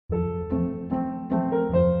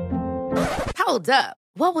Hold up.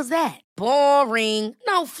 What was that? Boring.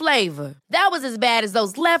 No flavor. That was as bad as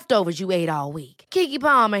those leftovers you ate all week. Keke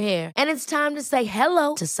Palmer here, and it's time to say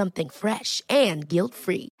hello to something fresh and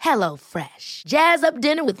guilt-free. Hello Fresh. Jazz up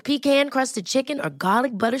dinner with pecan-crusted chicken or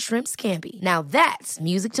garlic butter shrimp scampi. Now that's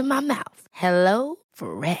music to my mouth. Hello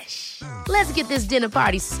Fresh. Let's get this dinner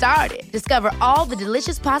party started. Discover all the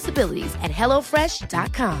delicious possibilities at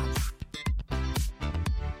hellofresh.com.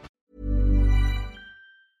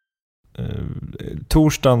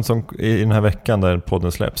 Torsdagen som i den här veckan där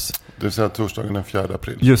podden släpps. Det vill säga torsdagen den 4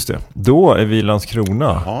 april. Just det. Då är vi i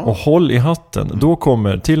Landskrona. Och håll i hatten. Då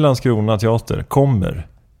kommer till Landskrona teater kommer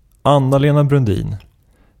Anna-Lena Brundin,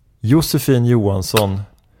 Josefin Johansson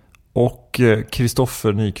och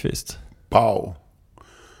Kristoffer Nyqvist. Wow.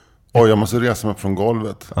 Oj, jag måste resa mig från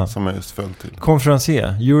golvet som jag just föll till.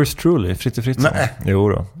 Konferencier, yours truly, Fritte Fritzson. Nej. Jo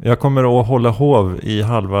då. Jag kommer att hålla hov i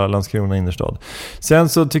halva Landskrona innerstad. Sen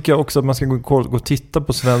så tycker jag också att man ska gå och titta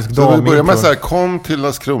på svensk dam. Så vi börjar med så här, kom till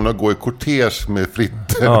Landskrona och gå i kortege med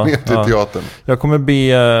Fritte ner till teatern. Jag kommer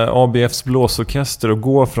be ABFs blåsorkester att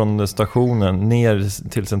gå från stationen ner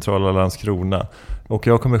till centrala Landskrona. Och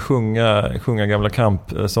jag kommer sjunga gamla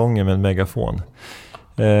kampsånger med en megafon.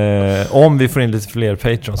 Om vi får in lite fler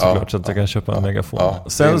patrons såklart, så att jag kan köpa en megafon.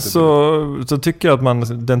 Sen så tycker jag att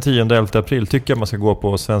man den 10-11 april tycker jag man ska gå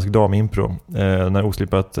på Svensk Damimpro när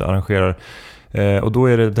Oslipat arrangerar. Och då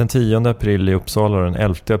är det den 10 april i Uppsala och den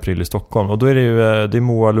 11 april i Stockholm. Och då är det ju det är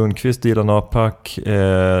Moa Lundqvist, Dilan Apak,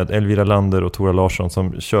 Elvira Lander och Tora Larsson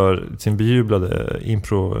som kör sin bejublade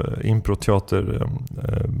impro-teater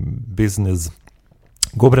business.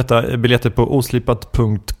 Gå och berätta biljetter på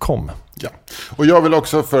oslipat.com. Ja. Och jag vill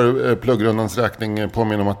också för pluggrundans räkning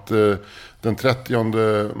påminna om att den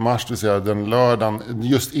 30 mars, det vill säga den lördagen,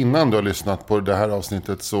 just innan du har lyssnat på det här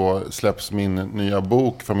avsnittet, så släpps min nya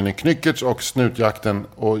bok Familjen Knyckertz och Snutjakten.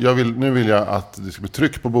 Och nu vill jag att det ska bli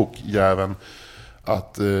tryck på bokjäveln,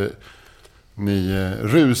 att ni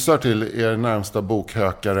rusar till er närmsta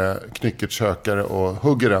bokhökare, Knyckertz-hökare, och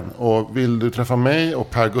hugger den. Och vill du träffa mig och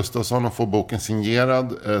Per Gustafsson och få boken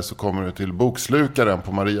signerad, så kommer du till Bokslukaren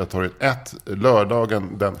på Mariatorget 1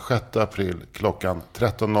 lördagen den 6 april klockan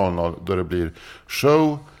 13.00, då det blir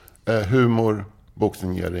show, humor,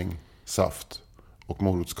 boksignering, saft och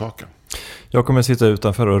morotskaka. Jag kommer sitta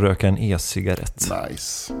utanför och röka en e-cigarett.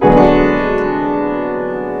 Nice.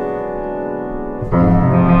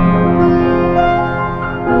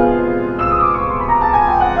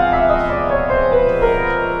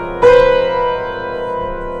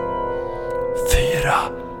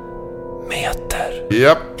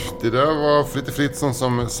 Japp, det där var Fritte Fritzson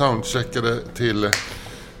som soundcheckade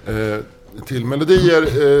till melodier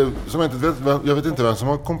som jag vet inte vem som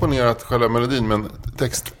har komponerat själva melodin, men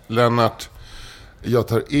text Lennart, jag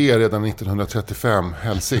tar redan 1935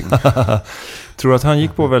 Hälsing. Tror du att han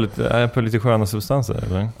gick på lite sköna substanser,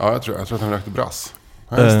 eller? Ja, jag tror att han rökte brass.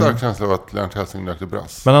 Jag har en stark känsla av att Lennart Hälsing rökte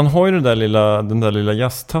brass. Men han har ju den där lilla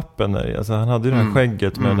jazztappen där. Alltså han hade ju det här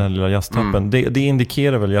skägget med den här lilla jazztappen. Det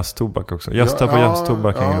indikerar väl jazztobak också. Jazztapp och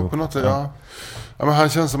jazztobak hänger ihop. På något sätt, ja. Ja, men han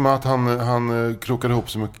känns som att han krokade ihop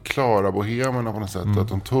så mycket Klara Bohemerna på något sätt. Att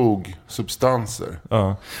de tog substanser.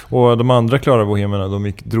 Ja. Och de andra Klara Bohemerna,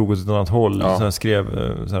 de drog åt ett annat håll. Så här skrev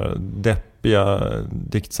så här deppiga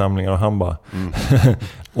diktsamlingar. Och han bara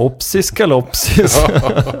Opsis kalopsis.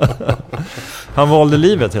 Han valde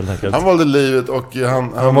livet helt enkelt. Han valde livet och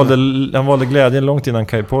han valde glädjen långt innan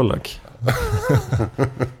Kai Pollak.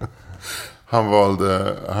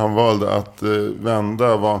 Han valde att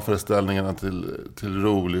vända vanföreställningarna till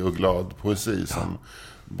rolig och glad poesi, som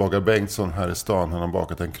Bagar Bengtsson här i stan. Han har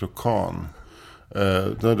bakat en krokan.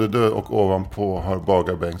 Och ovanpå har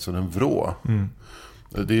Bagar Bengtsson en vrå.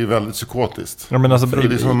 Det är ju väldigt psykotiskt. Ja, men alltså,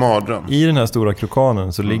 det är som en mardröm. I den här stora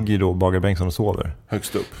krokanen så ligger ju då Bagar Bengtsson och sover.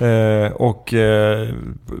 Högst upp.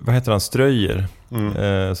 Vad heter han? Ströjer.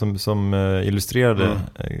 Som illustrerade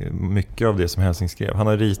mycket av det som Hälsing skrev. Han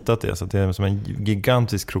har ritat det så att det är som en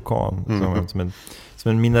gigantisk krokan.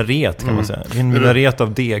 Som en minaret kan man säga. En minaret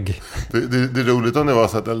av deg. Det är roligt om det var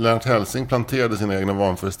så att Lennart Hälsing planterade sina egna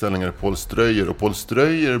vanföreställningar i Paul Ströyer. Och Paul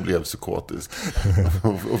Ströyer blev psykotisk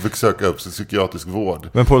och fick söka upp sig psykiatrisk vård.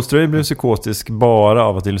 Men Paul Ströyer blev psykotisk bara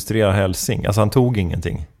av att illustrera Hälsing. Alltså han tog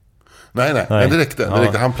ingenting. Nej, det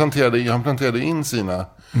räckte. Han planterade in sina...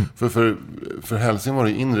 För Hälsing var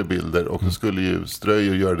det inre bilder, och då skulle ju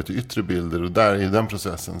Ströyer göra det till yttre bilder, och där i den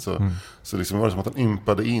processen så liksom var det som att han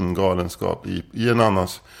ympade in galenskap i en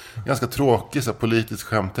annars ganska tråkig så politisk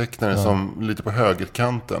skämtecknare som lite på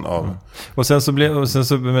högerkanten av. Och sen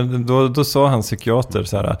då sa han psykiater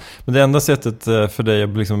så här: men det enda sättet för dig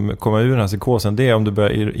att liksom komma ur den här psykosen, det är om du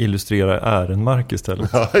börjar illustrera Ehrenmark istället.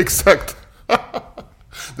 Ja, exakt.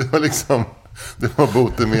 Det var liksom... Det var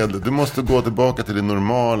botemedlet. Du måste gå tillbaka till det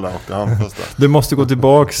normala och det handfasta. Du måste gå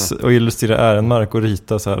tillbaks och illustrera Ehrenmark och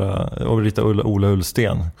rita så här, och rita Ola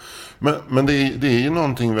Ullsten. Men det är ju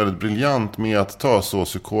någonting väldigt briljant med att ta så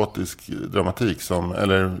psykotisk dramatik som,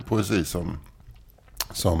 eller poesi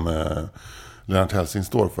som Lennart Hellsing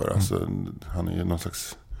står för. Alltså, han är ju någon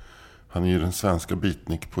slags, han är ju den svenska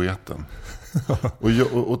beatnik-poeten.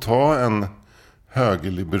 och ta en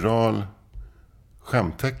högerliberal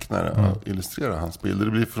skämtecknare och illustrera hans bilder.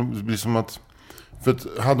 Det blir som att, för att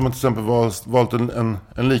hade man till exempel valt en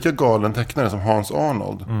lika galen tecknare som Hans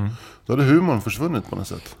Arnold, då hade humorn försvunnit på något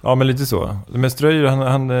sätt. Ja, men lite så. Men Ströyer,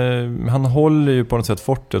 han håller ju på något sätt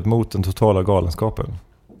fortet mot den totala galenskapen.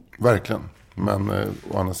 Verkligen. Men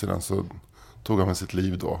å andra sidan så tog han med sitt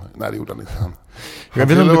liv då. Nej, det gjorde han inte.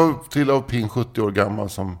 Han till av pin 70 år gammal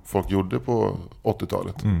som folk gjorde på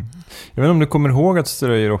 80-talet. Jag vet inte om du kommer ihåg att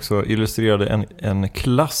Ströyer också illustrerade en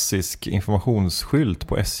klassisk informationsskylt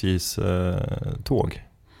på SJs tåg.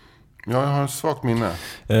 Ja, jag har ett svagt minne.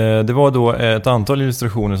 Det var då ett antal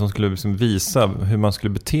illustrationer som skulle liksom visa hur man skulle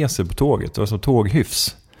bete sig på tåget. Det var som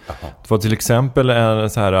tåghyfs. Det var till exempel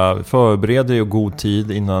så här: förbered dig och god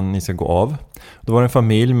tid innan ni ska gå av. Då var det en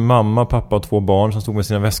familj med mamma, pappa och 2 barn som stod med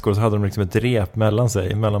sina väskor, och så hade de liksom ett rep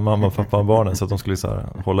mellan mamma, pappa och barnen så att de skulle så här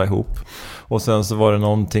hålla ihop. Och sen så var det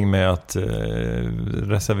någonting med att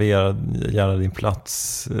reservera gärna din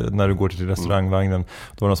plats när du går till restaurangvagnen.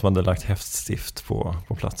 Då var det någon som hade lagt häftstift på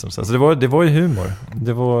platsen. Så det var ju humor.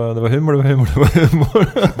 Det var humor.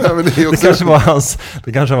 Ja, men det kanske var hans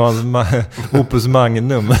opus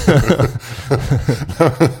magnum.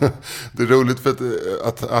 Det är roligt för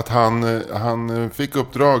att han fick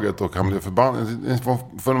uppdraget och han blev förbannad.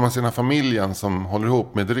 För man ser familjen som håller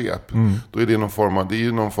ihop med rep, då är det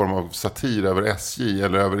någon form av satir över SJ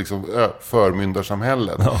eller över liksom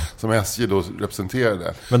förmyndarsamhället som SJ då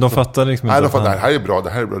representerade. Men de fattar liksom inte. Nej, de fattar, det här är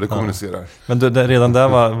bra, det kommunicerar. Men redan där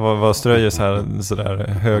var Ströyer så där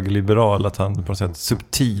högliberal, att han på något sätt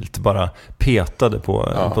subtilt bara petade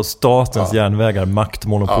på statens järnvägar,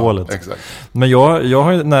 maktmonopolet. Ja, exakt. Men jag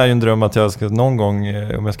har en dröm att jag ska någon gång,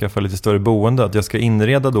 om jag ska få lite större boende, att jag ska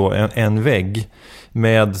inreda då en vägg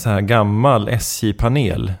med så här gammal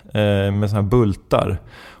SJ-panel med så här bultar.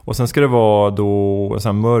 Och sen ska det vara då en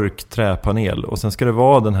sån här mörk träpanel. Och sen ska det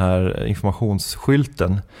vara den här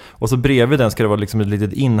informationsskylten. Och så bredvid den ska det vara liksom ett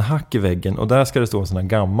litet inhack i väggen. Och där ska det stå en sån här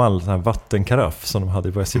gammal sån här vattenkaraff som de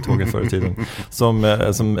hade på SJ-tåget förr i tiden. Som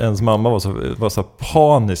ens mamma var så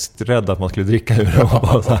paniskt rädd att man skulle dricka ur den.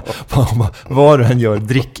 Och så här, vad du än gör,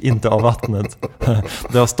 drick inte av vattnet.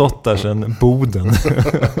 Det har stått där sedan Boden.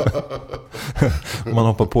 Och man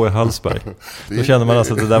hoppar på i Hallsberg. Då känner man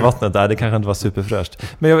alltså att det där vattnet det kanske inte var superfräscht.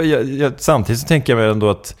 Men samtidigt så tänker jag mig ändå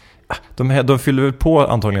att de fyller väl på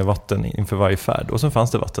antagligen vatten inför varje färd. Och så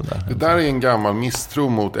fanns det vatten där. Det där är en gammal misstro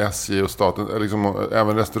mot SJ och staten. Liksom,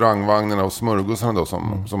 även restaurangvagnarna och smörgåsarna då,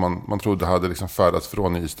 som man trodde hade liksom färdats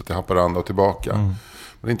från Ystad till Haparanda och tillbaka. Men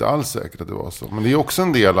det är inte alls säkert att det var så. Men det är också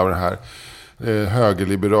en del av det här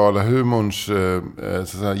högerliberala humorns så att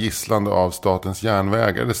säga, gisslande av statens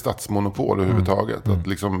järnvägar eller statsmonopol överhuvudtaget. Att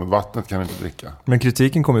liksom vattnet kan vi inte dricka. Men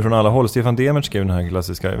kritiken kommer från alla håll. Stefan Demert skrev den här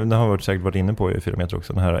klassiska, den har vi säkert varit inne på i 4 meter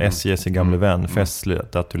också, den här SJs gamle vän,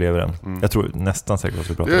 festligt att du lever än. Jag tror nästan säkert att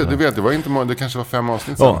vi pratar om det. Det var inte det kanske var 5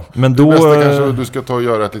 avsnitt sedan. Ja, men då nästa kanske du ska ta och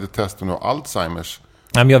göra ett litet test om du har Alzheimers.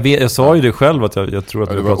 Nej, men jag sa ju det själv att jag tror att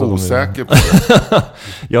du var osäker på det.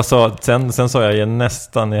 Jag sa sen sa jag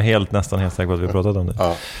nästan helt säker på att vi pratat om det.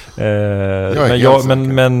 Ja.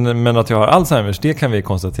 Men att jag har Alzheimers, det kan vi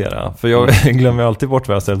konstatera. För jag glömmer alltid bort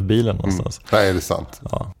var jag ställt bilen någonstans. Nej, är det sant?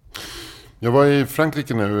 Ja. Jag var i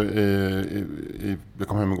Frankrike nu, jag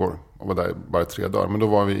kom hem igår och var där bara 3 dagar. Men då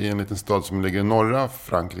var vi i en liten stad som ligger i norra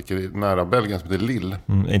Frankrike, nära Belgien, som heter Lille.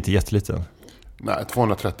 Inte jätteliten. Nej,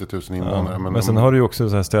 230 000 invånare. Ja, men sen har du ju också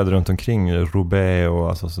så här städer runt omkring, Roubaix och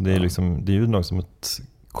alltså, så det är liksom, det är ju något som ett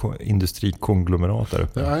industrikonglomerat där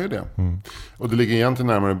uppe. Det är ju det. Och det ligger egentligen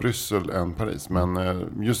närmare Bryssel än Paris. Men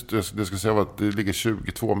just det ska säga att det ligger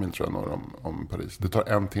 22 mil tror jag norr om Paris. Det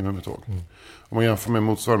tar 1 timme med tåg. Om man jämför med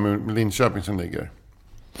motsvarande med Linköping som ligger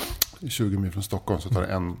 20 mil från Stockholm, så tar det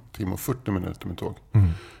 1 timme och 40 minuter med tåg. Det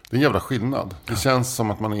är en jävla skillnad. Det känns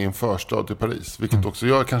som att man är i en förstad till Paris. Vilket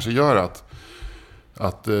också kanske gör att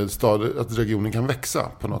regionen kan växa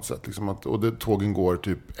på något sätt. Liksom och tågen går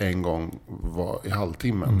typ en gång i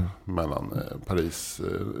halvtimmen mellan Paris,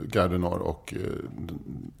 Gare du Nord och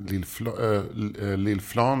Lille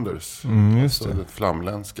Flanders. Just det. Det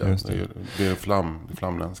flamländska. Det är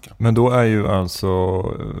flamländska. Men då är ju alltså,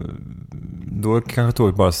 då kanske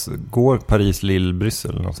tåget bara går Paris, Lille,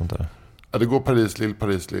 Bryssel eller något sånt där. Ja, det går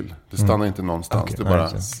Paris-Lille. Det stannar inte någonstans. Okay, det bara,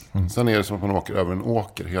 sen är det som att man åker över en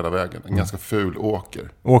åker hela vägen. En ganska ful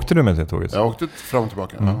åker. Åkte du med det tåget? Jag åkte fram och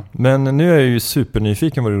tillbaka. Ja. Men nu är jag ju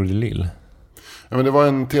supernyfiken vad du gjorde i Lille. Ja, men det var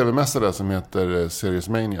en tv-mässa där som heter Serious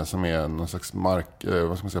Mania, som är någon slags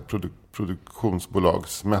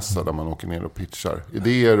produktionsbolagsmässa där man åker ner och pitchar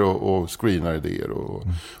idéer och screenar idéer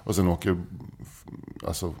och sen åker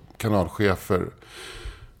alltså kanalchefer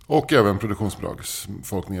och även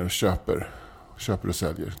produktionsbolagsfolk ner och köper och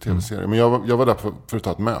säljer tv-serier. Men jag var där för att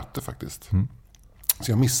ta ett möte faktiskt.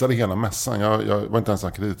 Så jag missade hela mässan. Jag var inte ens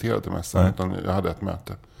akkrediterad till mässan, utan jag hade ett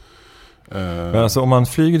möte. Men alltså om man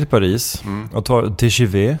flyger till Paris och tar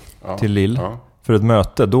TGV till Lille för ett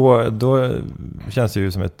möte, då känns det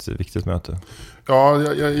ju som ett viktigt möte. Ja,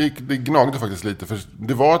 det gnagde faktiskt lite. För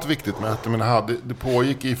det var ett viktigt möte, men det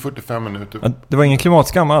pågick i 45 minuter. Det var ingen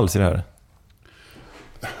klimatskam alls i det här?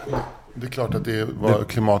 Det är klart att det var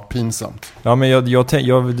klimatpinsamt. Ja, men det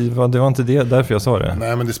var inte det därför jag sa det.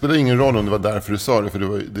 Nej, men det spelar ingen roll om det var därför du sa det. För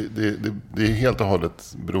det är helt och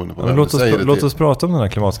hållet beroende på vem du säger det. Låt oss prata om den här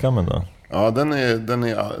klimatskammen då. Ja, den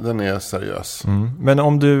är seriös.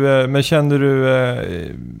 Men men känner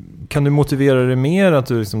du, kan du motivera dig mer att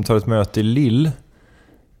du liksom tar ett möte i Lille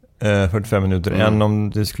 45 minuter än om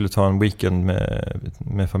du skulle ta en weekend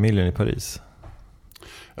med familjen i Paris?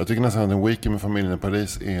 Jag tycker nästan att en weekend med familjen i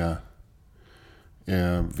Paris är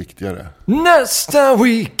viktigare. Nästa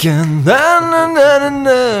weekend,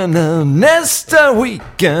 nästa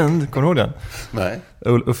weekend. Kommer du ihåg den? Nej.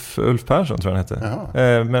 Ulf Persson tror jag han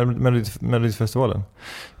hette. Melodifestivalen.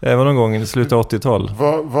 Det var någon gång i slutet av 80-tal.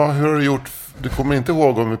 Hur har du gjort? Du kommer inte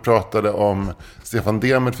ihåg om vi pratade om Stefan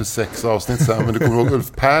Demert för 6 avsnitt sen, men du kommer ihåg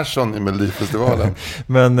Ulf Persson i Melodifestivalen.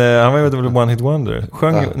 Men han var ju en one hit wonder.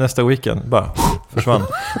 Sjöng nästa weekend, bara försvann.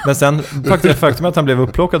 Men sen faktum att han blev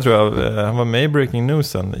upplockad tror jag. Han var med i Breaking News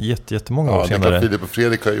sen jättemånga år senare. Filip och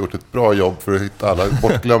Fredrik har gjort ett bra jobb för att hitta alla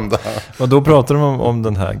bortglömda. Och då pratade de om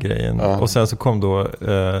den här grejen. Och sen så kom då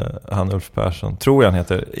han Ulf Persson, tror jag han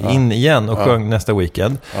heter, in igen och sjöng nästa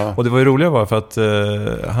weekend. Och det var ju roligt var för att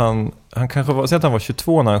han kanske var, säg att han var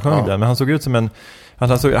 22 när han sjöng den, men han såg ut som han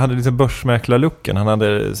hade lite börsmäklarlucken. Han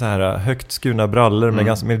hade så här högt skurna brallor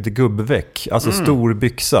med lite gubbväck, alltså stor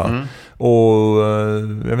byxa. Och jag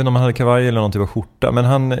vet inte om han hade kavaj eller någon typ av skjorta, men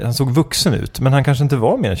han såg vuxen ut, men han kanske inte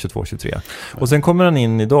var mer än 22-23. Och sen kommer han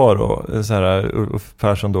in idag då, så här Ulf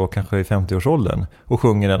Persson då kanske i 50-årsåldern och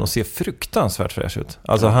sjunger den och ser fruktansvärt fräsch ut.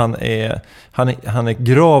 Alltså han är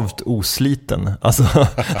gravt osliten. Alltså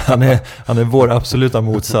han är vår absoluta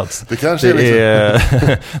motsats. Det kanske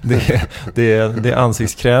det är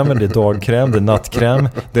ansiktskrämer, det är dagkräm, det är nattkräm,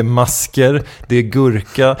 det är masker, det är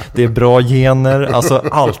gurka, det är bra gener, alltså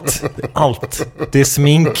allt. Det är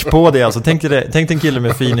smink på det, alltså tänk en kille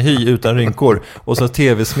med fin hy utan rynkor och så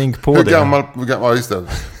tv-smink på det. Ja, just det.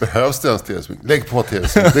 Behövs det ens tv-smink? Lägg på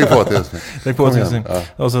tv-smink.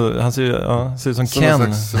 Och så han ser ut som Ken.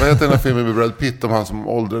 Vad heter den här filmen med Brad Pitt om han som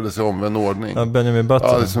åldrades i omvänd ordning? Ja, Benjamin Button.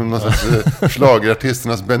 Ja, det är som någon slags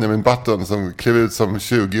schlagerartisternas Benjamin Button som klev ut som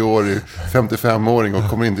 20-årig 55-åring och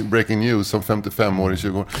kommer in till Breaking News som 55-årig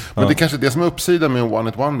 20-årig. Men det är kanske det som är uppsidan med en One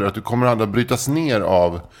Hit Wonder, att du kommer aldrig att brytas ner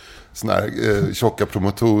av såna här tjocka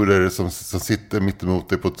promotorer som sitter mitt emot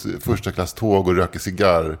dig på ett första klass tåg och röker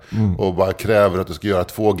cigarr och bara kräver att du ska göra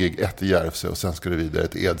 2 gig, ett i Järvsö och sen ska du vidare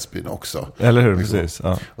ett Edsbyn också. Eller hur, precis.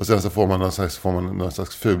 Ja. Och sen så får man någon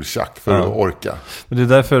slags ful tjack för att orka. Men det är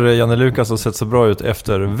därför Janne Lukas har sett så bra ut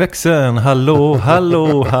efter växeln.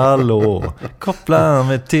 Hallå, koppla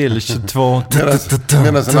mig till 22.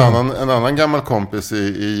 Medan en annan gammal kompis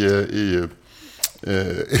i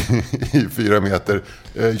 4 meter,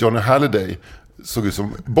 Johnny Halliday, såg ut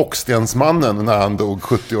som Bockstensmannen när han dog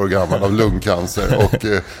 70 år gammal av lungcancer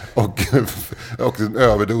och en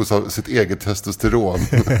överdos av sitt eget testosteron.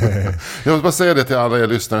 Jag måste bara säga det till alla er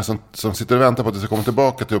lyssnare som sitter och väntar på att vi ska komma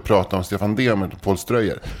tillbaka till att prata om Stefan Demert och Paul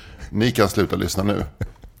Ströyer. Ni kan sluta lyssna nu.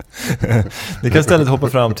 Ni kan istället hoppa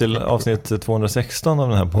fram till avsnitt 216 av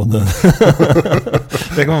den här podden.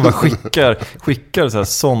 Där kan man bara skickar så här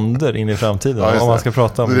sonder in i framtiden om man ska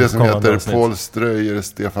prata om det som heter avsnitt. Paul Ströyer,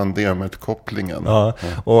 Stefan Demert-kopplingen. Ja,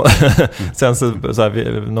 och sen så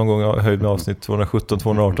här, någon gång har jag höjt med avsnitt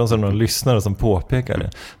 217-218 så är det någon lyssnare som påpekar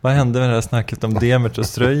det. Vad hände med det här snacket om Demert och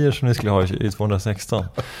Ströyer som ni skulle ha i 216?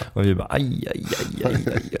 Och vi bara aj.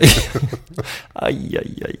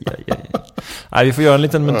 Nej, vi får göra en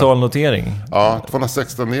liten mental notering. Ja,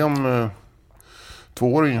 216 är om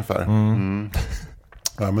 2 år ungefär.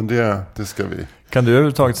 Ja, men det ska vi. Kan du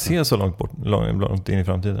överhuvudtaget se så långt in i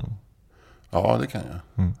framtiden? Ja, det kan jag.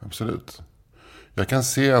 Absolut. Jag kan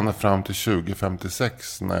se ända fram till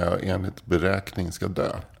 2056 när jag enligt beräkning ska dö.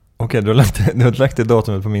 Okej, du har lagt det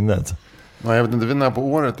datumet på minnet. Nej, jag vet inte när på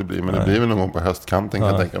året det blir, men det blir väl någon gång på höstkanten kan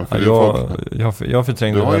jag tänka mig. För jag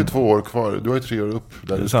förträngde du har ju 2 år kvar, du har ju 3 år upp.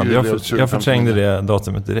 Där jag förträngde det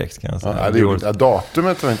datumet direkt kan jag säga.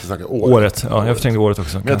 Datumet var inte sagt året. Ja, jag förträngde året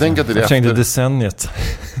också. Men jag tänker att det är jag förträngde decenniet.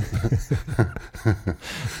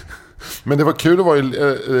 Men det var kul att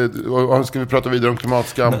vara ska vi prata vidare om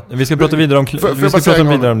klimatskam? Vi ska prata vidare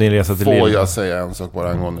om din resa till Lille. Får jag säga en sak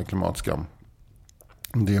bara angående klimatskam?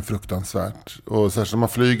 Det är fruktansvärt. Och särskilt när man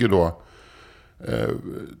flyger då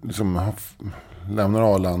liksom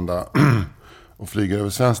lämnar Arlanda och flyger över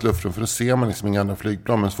svensk luftrum, för då ser man liksom inga andra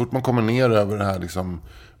flygplan. Men så fort man kommer ner över det här liksom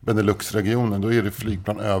Benelux-regionen, då är det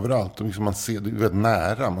flygplan överallt. Och liksom man ser, det är väldigt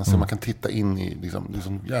nära. Man kan titta in i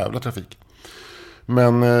liksom jävla trafik.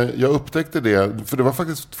 Men jag upptäckte det, för det var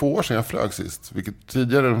faktiskt 2 år sedan jag flög sist. Vilket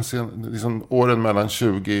tidigare, liksom åren mellan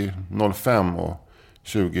 2005 och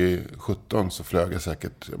 2017 så flög jag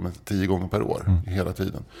säkert 10 gånger per år hela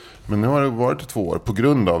tiden. Men nu har det varit 2 år på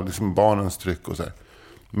grund av liksom barnens tryck och så här.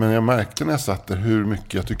 Men jag märkte när jag satt där hur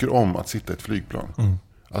mycket jag tycker om att sitta i ett flygplan.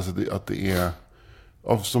 Alltså att det är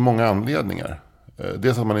av så många anledningar.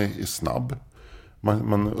 Dels att man är snabb.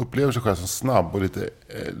 Man upplever sig själv som snabb och lite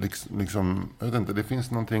liksom, jag vet inte, det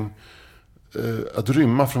finns någonting att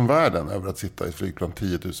rymma från världen över att sitta i ett flygplan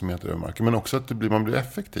 10 000 meter över marken. Men också att man blir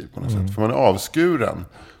effektiv på något sätt. För man är avskuren.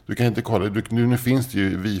 Du kan inte kolla. Nu finns det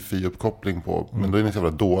ju wifi-uppkoppling på. Men då är det inte så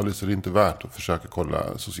jävla dåligt, så det är inte värt att försöka kolla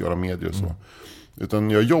sociala medier och så. Utan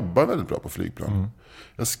jag jobbar väldigt bra på flygplan.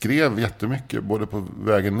 Jag skrev jättemycket både på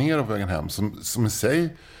vägen ner och på vägen hem. Som i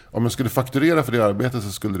sig, om jag skulle fakturera för det arbetet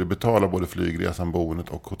så skulle det betala både flygresan, boendet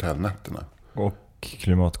och hotellnätterna. Och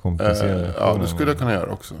klimatkompensera. Ja, det skulle jag kunna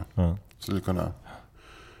göra också. Så det kunna,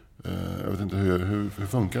 jag vet inte hur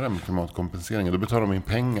funkar det med klimatkompenseringen. Då betalar de in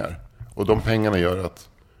pengar. Och de pengarna gör att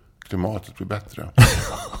klimatet blir bättre.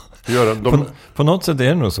 På något sätt är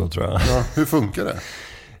det nog så, tror jag. Ja, hur funkar det?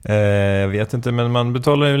 Jag vet inte, men man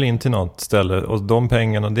betalar ju väl in till något ställe. Och de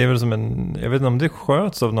pengarna, det är väl som jag vet inte om det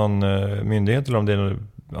sköts av någon myndighet eller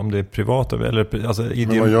om det är privat eller alltså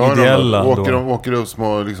ideella. Åker upp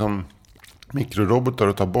små liksom mikrorobotar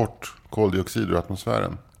och tar bort koldioxid ur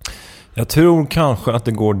atmosfären? Jag tror kanske att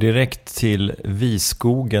det går direkt till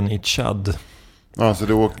Viskogen i Tchad. Ja, så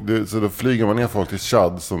då flyger man ner folk till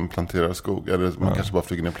Tchad som planterar skog. Eller man kanske bara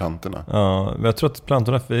flyger ner plantorna. Ja, men jag tror att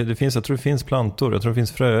plantorna, jag tror det finns plantor. Jag tror det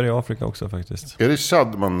finns fröer i Afrika också faktiskt. Är det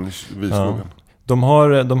Tchad Viskogen?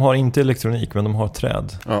 Ja. De har inte elektronik, men de har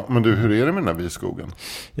träd. Ja, men du, hur är det med den här Viskogen?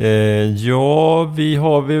 Vi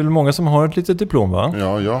är väl många som har ett litet diplom, va?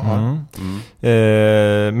 Ja, jag har.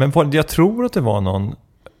 Men jag tror att det var någon...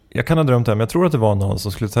 Jag kan ha drömt det här, men jag tror att det var någon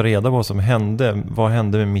som skulle ta reda på vad som hände. Vad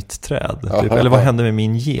hände med mitt träd? Typ, eller vad hände med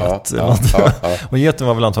min get? Och geten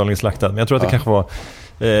var väl antagligen slaktad. Men jag tror att det kanske var...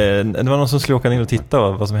 det var någon som skulle åka ner och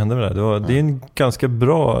titta vad som hände med det. Det är en ganska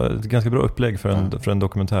bra upplägg för en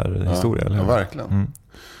dokumentärhistoria. Eller? Ja, verkligen.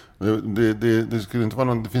 Det skulle inte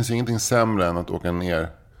vara det finns ingenting sämre än att åka ner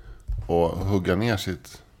och hugga ner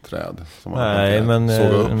sitt träd. Nej,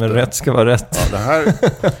 men rätt ska vara rätt. Ja, det här,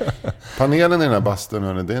 panelen i den här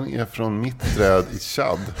bastun, den är från mitt träd i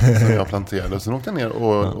Tchad som jag planterade. Sen åkte jag ner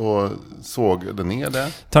och sågade ner det.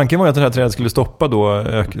 Tanken var att det här trädet skulle stoppa då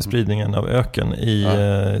spridningen av öken i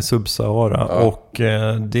Sub-Sahara. Och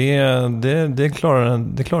det klarade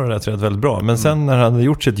det här trädet väldigt bra. Men sen när han hade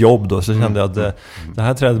gjort sitt jobb då, så kände jag att det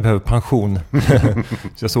här trädet behöver pension.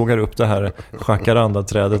 Så jag sågar upp det här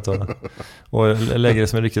jacaranda-trädet och lägger det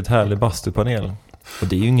som en riktigt härlig bastupanel. Och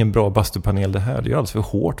det är ju ingen bra bastupanel det här. Det är ju alldeles för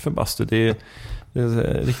hårt för bastu. Det är en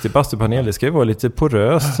riktig bastupanel. Det ska ju vara lite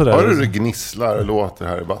poröst sådär. Har du det gnisslar och låter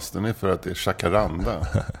här i bastun? Det är för att det är jacaranda.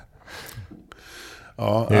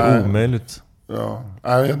 Ja, det är omöjligt. Ja,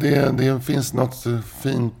 det finns något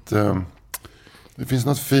fint. Det finns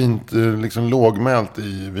något fint liksom lågmält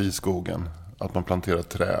i Viskogen. Att man planterar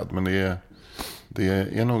träd. Men det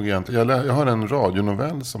är nog egentligen... Jag har en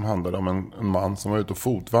radionovell som handlar om en man som var ute och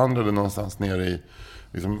fotvandrade någonstans nere i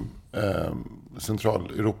liksom,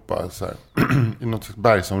 Centraleuropa. Så här, i något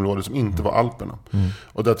bergsområde som inte var Alperna.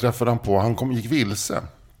 Och där träffade han på... Han gick vilse.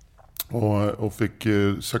 Och fick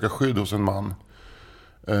söka skydd hos en man.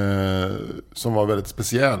 Som var väldigt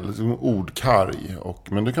speciell. Liksom ordkarg.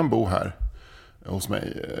 Men du kan bo här hos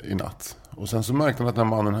mig i natt. Och sen så märkte han att den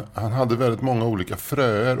här mannen, han hade väldigt många olika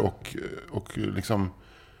fröer och liksom,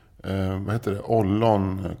 vad heter det,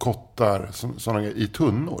 ollon, kottar, sådana i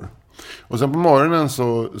tunnor. Och sen på morgonen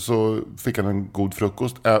så fick han en god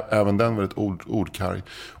frukost, även den väldigt ordkarg.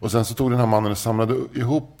 Och sen så tog den här mannen och samlade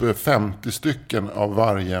ihop 50 stycken av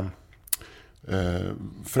varje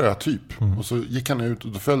frötyp. Och så gick han ut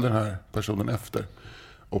och då följde den här personen efter.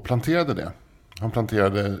 och planterade det. Han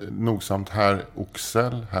planterade nogsamt här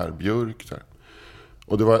oxel, här björk. Där.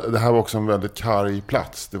 Och det här var också en väldigt karg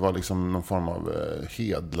plats. Det var liksom någon form av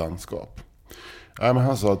hedlandskap. Men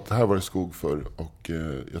han sa att här var det skog förr och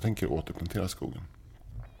jag tänker återplantera skogen.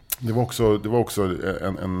 Det var också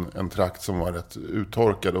en trakt som var rätt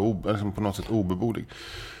uttorkad och liksom på något sätt obeboelig.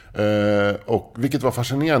 Och vilket var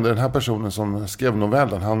fascinerande, den här personen som skrev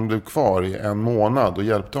novellen, han blev kvar i 1 månad och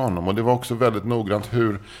hjälpte honom. Och det var också väldigt noggrant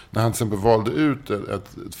hur, när han till exempel valde ut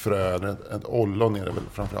ett frö, ett ollon är det väl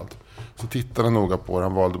framförallt, så tittade han noga på det,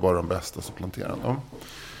 han valde bara de bästa, så planterade han dem.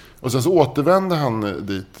 Och sen så återvände han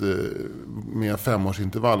dit med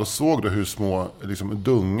 5-årsintervall och såg då hur små liksom,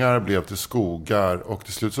 dungar blev till skogar. Och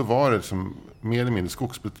till slut så var det liksom, mer eller mindre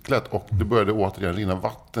skogsbeklätt. Och det började återigen rinna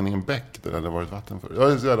vatten i en bäck där det hade varit vatten för. Ja,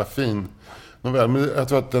 det är så jävla fin novell. Men jag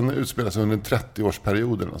tror att den utspelar sig under en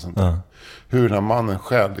 30-årsperiod eller något sånt där. Ja. Hur den här mannen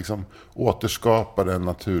själv liksom återskapade en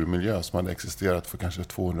naturmiljö som hade existerat för kanske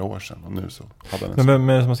 200 år sedan. Och nu så hade den. Men vem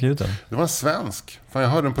är det som har skrivit den? Det var en svensk. Fan, jag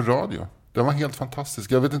hörde den på radio. Den var helt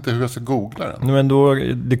fantastisk. Jag vet inte hur jag ska googla den. Men då,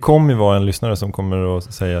 det kommer ju vara en lyssnare som kommer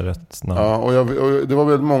att säga rätt namn. Ja, och det var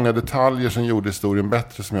väldigt många detaljer som gjorde historien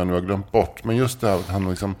bättre som jag nu har glömt bort. Men just det här att han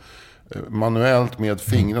liksom manuellt med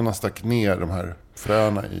fingrarna stack ner de här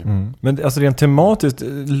fröna i. Mm. Men alltså rent tematiskt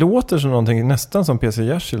låter som någonting nästan som P.C.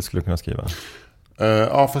 Jersild skulle kunna skriva.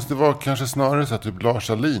 Ja, fast det var kanske snarare så att typ Lars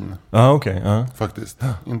Sahlin. Ja, okej. Faktiskt.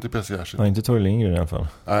 Inte P.C. Jersild. Ja, inte Torre Lindgren i alla fall.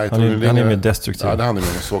 Nej, han är mer destruktiv. Ja, det handlar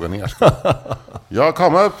mer om att såga ner.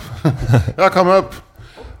 Jag kom upp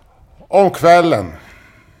om kvällen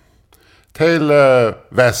till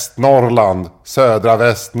Västnorrland, södra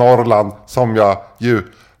Västnorrland, som jag ju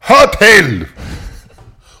hör till.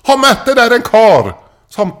 Och mötte där en karl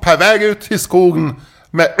som på väg ut till skogen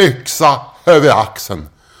med yxa över axeln.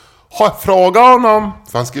 Har frågat honom,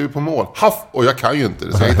 för han skriver på mål. Och jag kan ju inte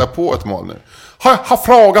det, så jag hittar på ett mål nu. Har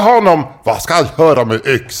frågat honom, vad ska jag göra med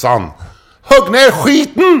yxan? Hugg ner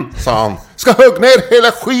skiten, sa han. Ska hugga ner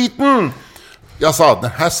hela skiten. Jag sa att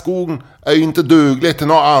den här skogen är ju inte duglig till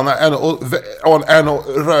något annat än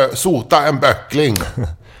att sota en böckling.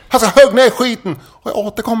 Han ska hugga ner skiten. Och jag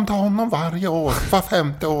återkom till honom varje år, var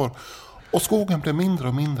 5:e år. Och skogen blev mindre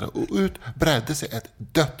och mindre och ut bredde sig ett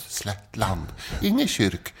dött slätt land. Ingen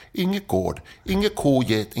kyrk, ingen gård, ingen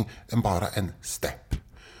kogeting, än bara en stepp.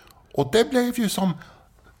 Och det blev ju som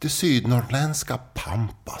det sydnorrländska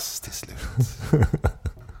Pampas till slut.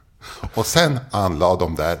 Och sen anlade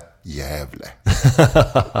de där Gävle.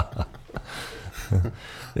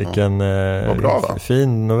 Vilken bra,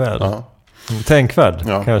 fin novell. Ja. Tänkvärd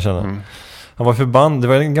kan jag känna. Mm. Han var förbannad, det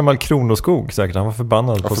var en gammal kronoskog säkert. Han var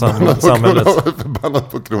förbannad på samhället.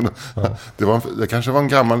 Förbannad på krono. Ja. Det kanske var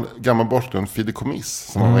en gammal bortglömd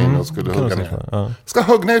fideikommiss som han var inne och skulle hugga ner. Ja. Ska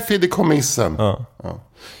hugga ner fideikommissen. Ja. Ja.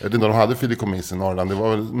 Jag vet inte om de hade fideikommiss i Norrland. Det var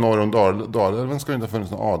väl norr om Dalälven ska det inte ha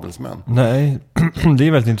funnits några adelsmän. Nej, det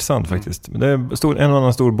är väldigt intressant faktiskt. Det är en och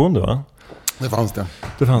annan stor bonde, va? Det fanns det.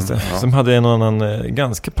 Det fanns det. Ja. Som hade en och annan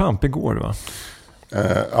ganska pampig gård, va?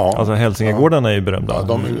 Ja. Alltså Hälsingegårdarna är ju berömda. Ja,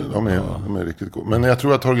 de är riktigt goda. Men jag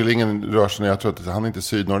tror att Torge Lindgren rör sig, jag tror att han är inte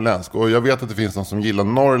sydnorrländsk. Och jag vet att det finns någon som gillar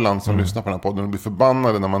Norrland som lyssnar på den här podden och blir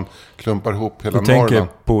förbannade när man klumpar ihop hela Norrland. Du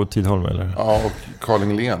tänker på Tidholm eller? Ja, och Carl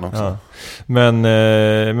Englén också. Ja. Men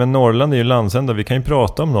Norrland är ju landsända. Vi kan ju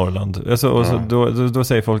prata om Norrland. Alltså, och så, då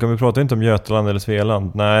säger folk att vi pratar inte om Götaland eller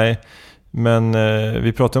Svealand. Nej. Men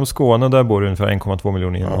vi pratar om Skåne, där bor det ungefär 1,2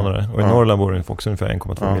 miljoner invånare. Och i Norrland bor det också ungefär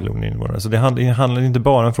 1,2 miljoner invånare. Så det handlar inte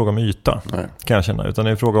bara om en fråga om yta, kan jag känna. Utan det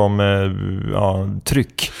är en fråga om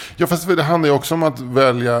tryck. Ja, fast det handlar ju också om att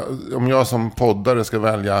välja, om jag som poddare ska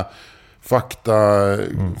välja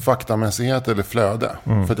faktamässighet eller flöde.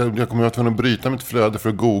 För att jag kommer att tvungen att bryta mitt flöde för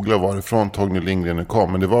att googla varifrån Torgny Lindgren nu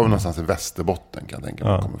kom. Men det var väl någonstans i Västerbotten, kan jag tänka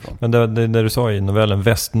mig. Men det du sa i novellen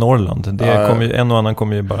Västnorrland, en och annan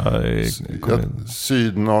kommer ju bara...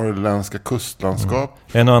 Sydnorrländska kustlandskap.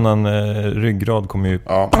 En och annan ryggrad kommer ju...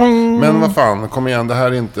 Ja. Men vad fan, kom igen, det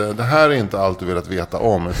här är inte allt du velat veta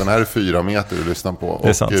om. Utan det här är 4 meter du lyssnar på.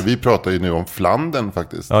 Och vi pratar ju nu om Flandern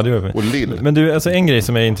faktiskt. Ja, det gör vi. Och Lille. Men du, alltså en grej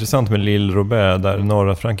som är intressant med Lille-Roubaix där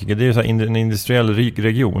norra Frankrike, det är ju så här en industriell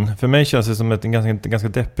region. För mig känns det som en ganska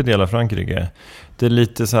deppig del av Frankrike. Det är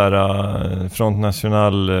lite så här Front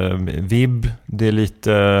National vibb. Det är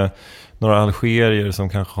lite några algerier som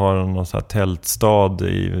kanske har någon så här tältstad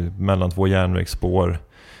mellan 2 järnvägsspår.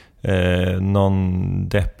 Någon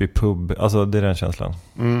deppig pub. Alltså det är den känslan.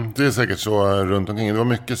 Det är säkert så runt omkring. Det var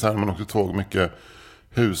mycket så här, man åkte tåg, mycket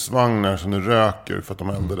husvagnar som nu röker för att de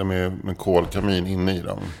eldade med kolkamin inne i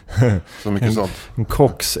dem. Så mycket sånt. En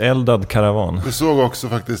kockseldad karavan. Vi såg också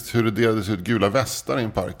faktiskt hur det delades ut gula västar i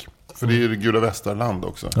en park. För det är ju Gula Västerland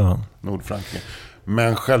också. Ja. Nordfrankrike.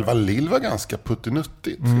 Men själva Lille var ganska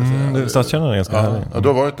puttinuttigt. Ska jag säga. Stadskärnan är ganska härlig. Ja, du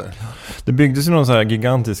har varit där. Det byggdes ju någon så här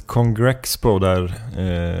gigantisk Congrexpo där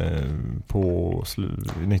på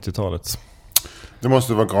 90-talet. Det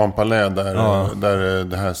måste vara Grand Palais där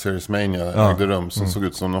det här Series Mania ägde rum. Som såg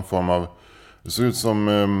ut som någon form av... Det såg ut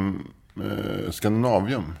som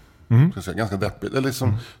Skandinavium. Ska säga, ganska deppigt. Eller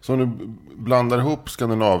liksom, som du blandar ihop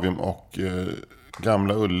Skandinavium och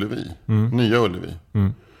gamla Ullevi. Nya Ullevi.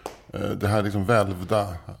 Det här liksom välvda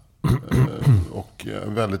och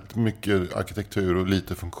väldigt mycket arkitektur och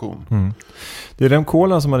lite funktion. Det är Rem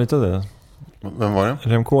Koolhaas som har ritat det. Vem var det?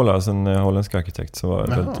 Rem Koolhaas, en holländsk arkitekt som var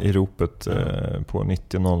väldigt i ropet på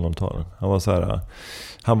 90- och 00-talen.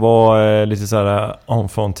 Han var lite så här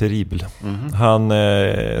enfant terrible. Han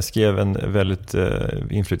skrev en väldigt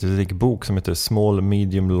inflytelserik bok som heter Small,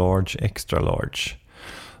 Medium, Large, Extra Large.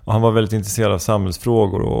 Och han var väldigt intresserad av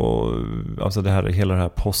samhällsfrågor och alltså hela det här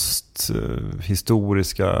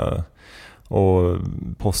posthistoriska och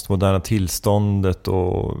postmoderna tillståndet,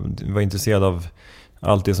 och var intresserad av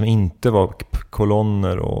allt det som inte var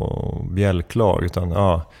kolonner och bjälklag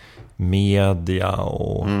utan media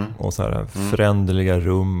och så här föränderliga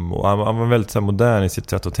rum, och han var väldigt så här modern i sitt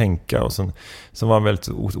sätt att tänka, och sen var han väldigt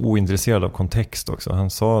ointresserad av kontext också. Han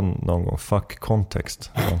sa någon gång fuck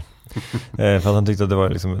kontext. För att han tyckte att det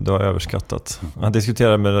var överskattat. Han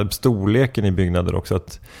diskuterade med storleken i byggnader också,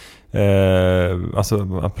 att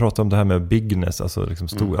han pratade om det här med bigness, alltså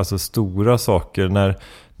liksom alltså stora saker,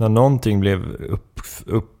 när någonting blev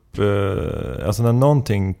alltså när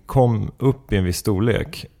någonting kom upp i en viss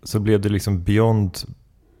storlek så blev det liksom beyond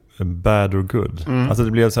bad or good. Alltså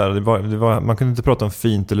det blev så här, det var man kunde inte prata om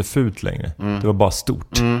fint eller fult längre. Det var bara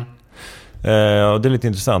stort. Och det är lite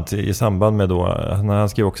intressant i samband med då, när han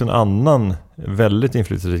skrev också en annan väldigt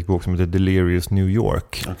inflytelserik bok som heter Delirious New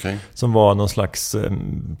York, som var någon slags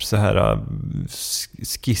så här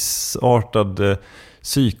skissartad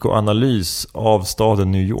psykoanalys av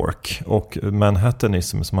staden New York och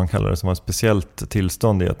Manhattanism, som man kallar det, som var ett speciellt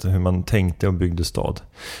tillstånd i hur man tänkte och byggde stad.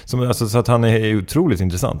 Så att han är otroligt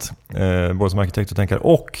intressant, både som arkitekt och tänkare.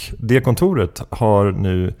 Och det kontoret har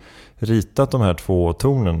nu ritat de här 2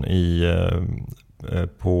 tornen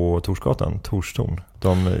på Torsgatan, Torstorn.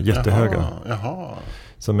 De jättehöga. Jaha.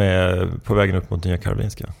 Som är på vägen upp mot Nya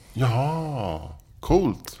Karolinska. Jaha,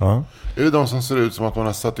 coolt. Ja. Är det de som ser ut som att man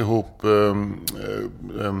har satt ihop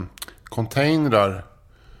containrar?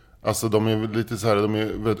 Alltså de är lite så här, de är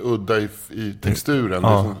väldigt udda i texturen.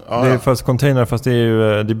 Ja, det är fast container, fast det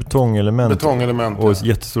är betongelement. Och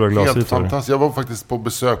jättestora glasytor. Helt fantastiskt. Jag var faktiskt på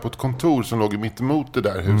besök på ett kontor som låg mitt emot det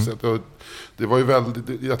där huset. Och det var ju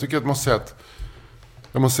väldigt, jag tycker att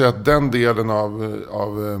jag måste säga att den delen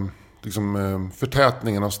av liksom,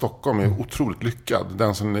 förtätningen av Stockholm är otroligt lyckad.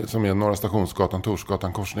 Den som är Norra Stationsgatan,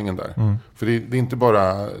 Torsgatan, korsningen där. För det är inte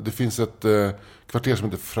bara, det finns ett kvarter som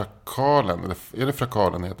heter Frakalen, eller är det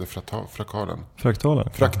Frakalen heter?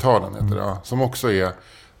 Frakalen heter det, ja. Som också är,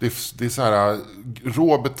 det är så här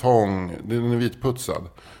rå betong, den är vitputsad.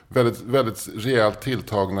 Väldigt, väldigt rejält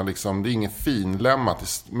tilltagna liksom, det är inget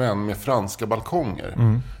finlämmat, men med franska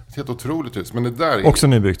balkonger. Helt otroligt hus. Men det där är också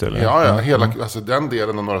nybyggt, eller? Ja, alltså den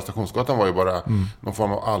delen av Norra Stationsgatan var ju bara någon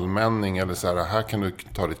form av allmänning, eller så här kan du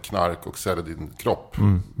ta ditt knark och sälja din kropp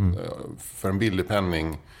för en billig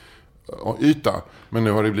penning och yta. Men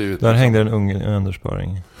nu har det blivit... Där hängde en ung Anders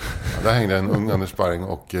Sparring. Ja, där hängde en ung Anders Sparring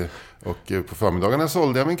och på förmiddagarna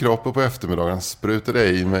sålde jag min kropp, och på eftermiddagen sprutade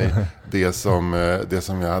jag i mig det som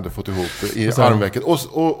jag hade fått ihop i armvecket.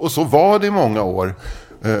 Och så var det i många år.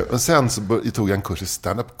 Och sen så tog jag en kurs i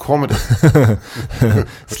stand-up comedy.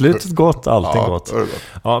 Slutet gott, allting gott.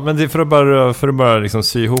 Ja, men det är för att bara liksom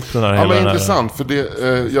sy ihop den här hela... Ja, men intressant, för det,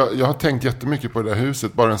 jag har tänkt jättemycket på det där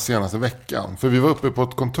huset bara den senaste veckan. För vi var uppe på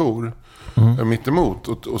ett kontor mitt emot,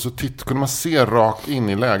 och så kunde man se rakt in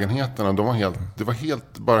i lägenheterna. Det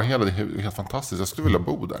var helt fantastiskt. Jag skulle vilja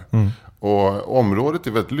bo där. Och området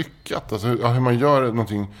är väldigt lyckat. Alltså hur man gör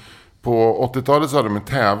någonting. På 80-talet så hade de en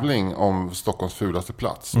tävling om Stockholms fulaste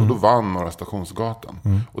plats. Och då vann Norra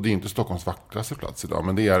Stationsgatan. Och det är inte Stockholms vackraste plats idag,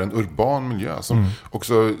 men det är en urban miljö som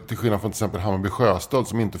också, till skillnad från till exempel Hammarby Sjöstad,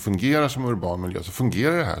 som inte fungerar som urban miljö, så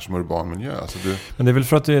fungerar det här som urban miljö. Alltså men det är väl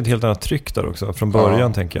för att det är ett helt annat tryck där också från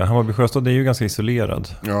början, tänker jag. Hammarby Sjöstad är ju ganska isolerad.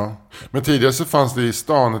 Ja, men tidigare så fanns det i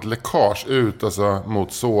stan ett läckage ut, alltså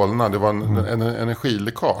mot Solna. Det var en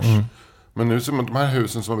energiläckage. Men nu så de här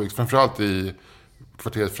husen som har byggts, framförallt i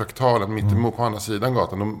kvarteret Fraktalen mitt emot på andra sidan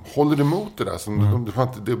gatan. De håller emot det där. Som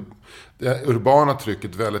det urbana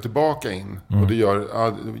trycket väller tillbaka in. Och det gör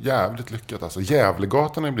jävligt lyckat. Alltså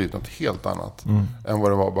Gävlegatan har blivit något helt annat än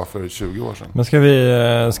vad det var bara för 20 år sedan. Men ska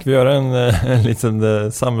vi göra en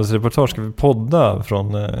liten samhällsreportage? Ska vi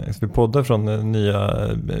podda från nya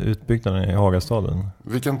utbyggnaden i Hagastaden?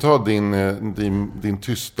 Vi kan ta din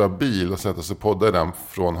tysta bil och sätta oss och podda i den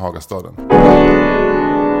från Hagastaden.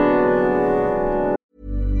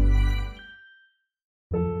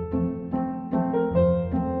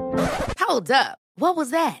 Hold up. What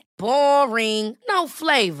was that? Boring. No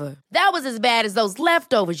flavor. That was as bad as those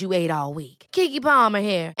leftovers you ate all week. Keke Palmer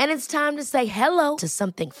here, and it's time to say hello to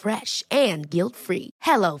something fresh and guilt-free.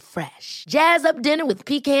 Hello Fresh. Jazz up dinner with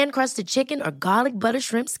pecan-crusted chicken or garlic butter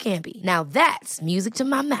shrimp scampi. Now that's music to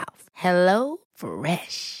my mouth. Hello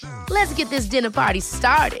Fresh. Let's get this dinner party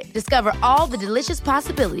started. Discover all the delicious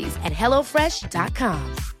possibilities at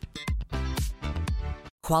hellofresh.com.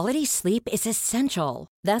 Quality sleep is essential.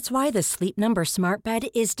 That's why the Sleep Number Smart Bed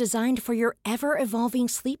is designed for your ever-evolving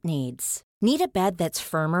sleep needs. Need a bed that's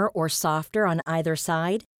firmer or softer on either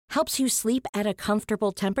side? Helps you sleep at a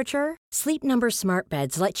comfortable temperature? Sleep Number Smart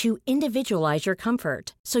Beds let you individualize your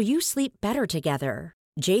comfort, so you sleep better together.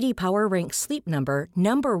 J.D. Power ranks Sleep Number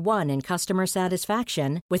 #1 in customer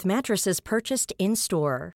satisfaction with mattresses purchased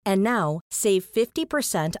in-store. And now, save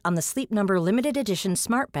 50% on the Sleep Number Limited Edition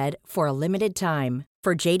Smart Bed for a limited time.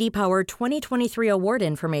 For J.D. Power 2023 award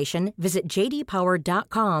information, visit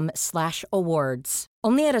jdpower.com/awards.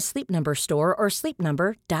 Only at a Sleep Number store or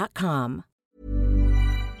sleepnumber.com.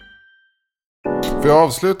 Får jag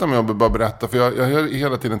avsluta med att bara berätta, för jag har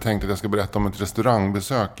hela tiden tänkt att jag ska berätta om ett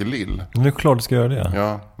restaurangbesök i Lille. Nu är det klart du ska göra det.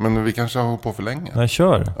 Ja, men vi kanske har hållit på för länge. Nej,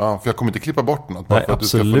 kör. Ja, för jag kommer inte klippa bort något. Bara för att du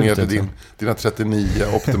ska få ner till dina 39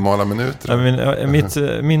 optimala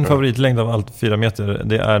minuter. Min favoritlängd av allt 4 meter,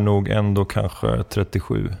 det är nog ändå kanske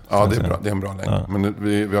 37. Ja, det är bra. Det är en bra längd. Ja. Men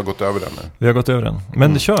vi har gått över den nu. Vi har gått över den.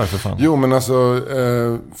 Men det kör för fan. Jo, men alltså,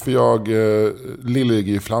 för Lille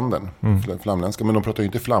ligger i Flandern. Flamländska, men de pratar ju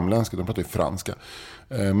inte flamländska, de pratar ju franska.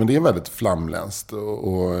 Men det är väldigt flamländskt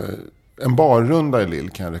och en barrunda i Lille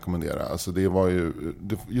kan jag rekommendera. Alltså det var ju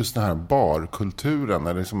just den här barkulturen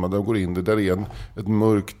när det liksom, man går in där är ett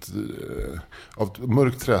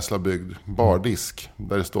mörkt träslabyggd bardisk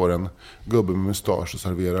där det står en gubbe med mustasch och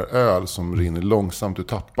serverar öl som rinner långsamt ur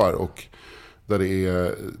tappar och där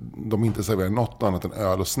de inte serverar något annat än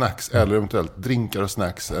öl och snacks eller eventuellt drinkar och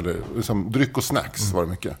snacks eller liksom, dryck och snacks var det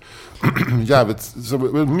mycket. Jävligt så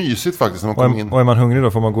mysigt faktiskt när man kommer in. Och är man hungrig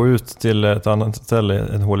då får man gå ut till ett annat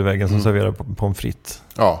ställe, ett hål i väggen som serverar pommes frites.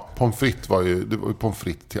 Ja, pommes frites var ju pommes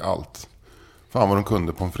frites till allt. Fan vad de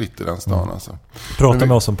kunde pommes frites i den stan alltså. Prata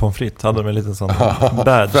med oss om pommes frites, hade de en liten sån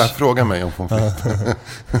badge. Fråga mig om pommes frites.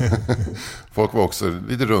 Folk var också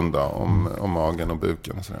lite runda om magen och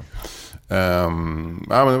buken och sådär.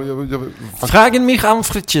 Fragen mich an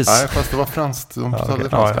frites. Nej, fast det var franskt. Men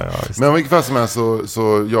i vilket fall som helst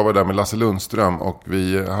så jag var där med Lasse Lundström och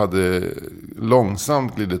vi hade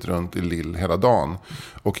långsamt glidit runt i Lille hela dagen.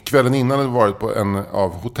 Och kvällen innan hade vi varit på en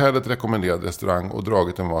av hotellet rekommenderad restaurang och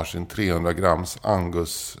dragit en varsin 300 grams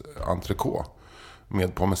Angus entrecote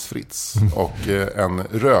med pommes frites och en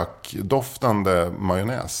rökdoftande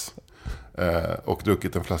majonnäs. Och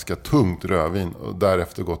druckit en flaska tungt rödvin och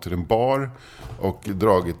därefter gått till en bar och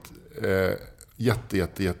dragit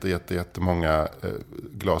jättemånga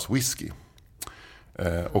glas whisky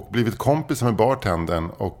och blivit kompis med bartendern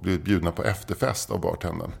och blivit bjudna på efterfest av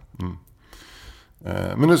bartendern.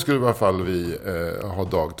 Men nu skulle i alla fall vi ha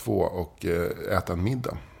dag 2 och äta en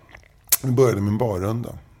middag. Vi började med en barrunda.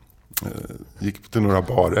 Gick till några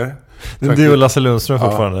barer. Du och Lasse Lundström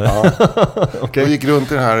fortfarande. Ja. Okay. Och gick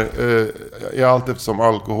runt i den här i allt eftersom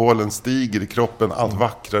alkoholen stiger i kroppen allt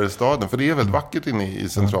vackrare staden. För det är väldigt vackert inne i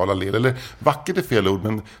centrala Lille. Eller vackert är fel ord,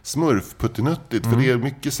 men smurfputtinuttigt. För det är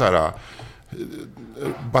mycket så här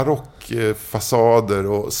barockfasader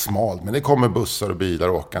och smalt. Men det kommer bussar och bilar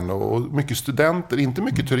åkande och mycket studenter. Inte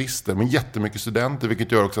mycket turister, men jättemycket studenter.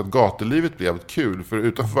 Vilket gör också att gatelivet blir jävligt kul. För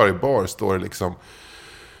utanför varje bar står det liksom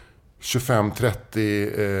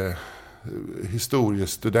 25-30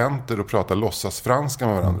 historiestudenter och pratar låtsasfranska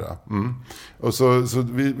med varandra. Och så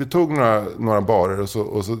vi tog några barer och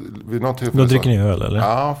så vid något tillfälle. Då dricker ni öl eller?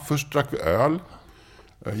 Ja, först drack vi öl.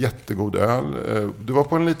 Jättegod öl. Det var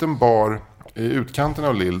på en liten bar i utkanten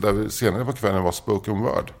av Lille där vi senare på kvällen var spoken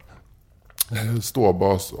word.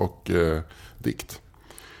 Ståbas och dikt.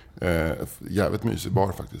 Jävligt mysig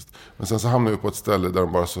bar faktiskt. Men sen så hamnade vi på ett ställe där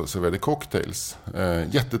de bara serverade cocktails.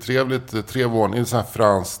 Jättetrevligt, 3 våningar, ett sånt här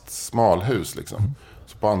franskt smalhus liksom.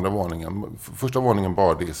 Så på andra våningen, första våningen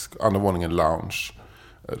bardisk, andra våningen lounge.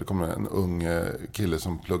 Det kom en ung kille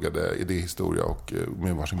som pluggade idéhistoria och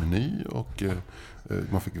med varsin meny och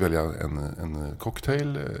man fick välja en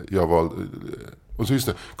cocktail. Jag valde, och så just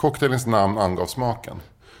det, cocktailens namn angav smaken.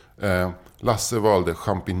 Lasse valde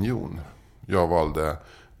champinjon. Jag valde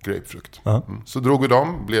grapefrukt. Så drog vi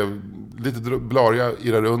dem, blev lite blariga,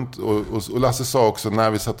 irrade runt och Lasse sa också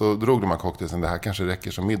när vi satt och drog de här cocktailsen, det här kanske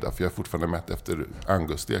räcker som middag för jag är fortfarande mätt efter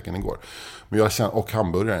angussteken igår. Men jag kände, och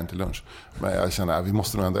hamburgaren till lunch. Men jag kände att vi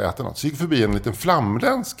måste nog ändå äta något. Så gick förbi en liten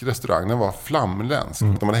flamländsk restaurang, den var flamländsk.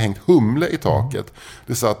 De hade hängt humle i taket.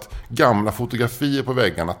 Det satt gamla fotografier på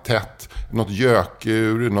väggarna tätt, något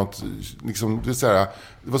gökur, något liksom,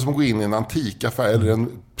 det var som att gå in i en antikaffär eller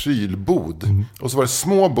en prylbod. Och så var det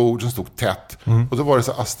små bord som stod tätt. Och då var det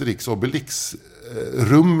så Asterix och Obelix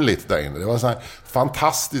rumligt där inne. Det var så här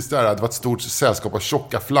fantastiskt där. Det var ett stort sällskap av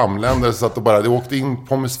tjocka flamländer så att det åkte in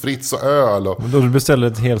pommes frites och öl. Och då beställde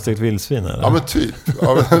ett helstekt vildsvin eller? Ja men typ.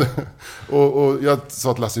 Ja, och jag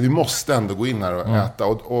sa till Lasse, vi måste ändå gå in här och äta.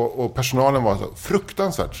 Och personalen var så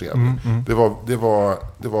fruktansvärt trevlig.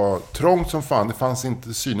 Det var trångt som fan.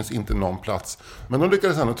 Det synes inte någon plats. Men de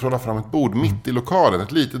lyckades ändå trolla fram ett bord mitt i lokalen.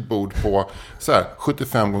 Ett litet bord på så här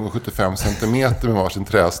 75 x 75 centimeter med varsin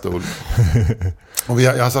trästol. Och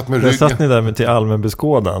jag satt med ryggen. Satt ni där till allmän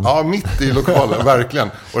beskådan? Ja, mitt i lokalen, verkligen.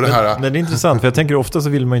 Och det här... Men det är intressant, för jag tänker ofta så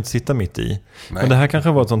vill man inte sitta mitt i. Nej. Men det här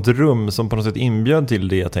kanske var ett sånt rum som på något sätt inbjöd till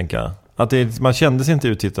det, jag tänker. Att man kände sig inte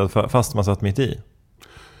uttittad fast man satt mitt i.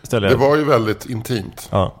 Det var ju väldigt intimt.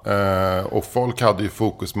 Ja. Och folk hade ju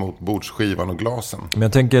fokus mot bordsskivan och glasen. Men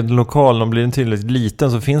jag tänker att lokalen, om blir den tillräckligt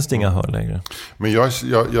liten så finns det inga hörn längre. Men jag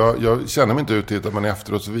kände mig inte uttittad, men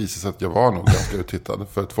efteråt så visade det sig att jag var nog ganska uttittad.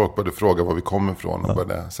 För att folk började fråga var vi kommer ifrån. Och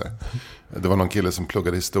började, så här. Det var någon kille som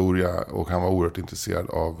pluggade historia och han var oerhört intresserad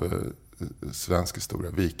av svensk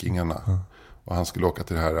historia, vikingarna. Och han skulle åka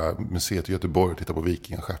till det här museet i Göteborg och titta på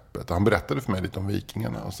vikingaskeppet. Och han berättade för mig lite om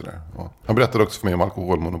vikingarna och sådär. Och han berättade också för mig om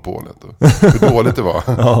alkoholmonopolet och hur dåligt det var.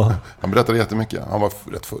 Ja. Han berättade jättemycket. Han var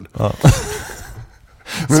rätt full. Ja.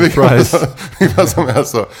 Men vilka som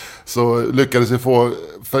helst så lyckades vi få...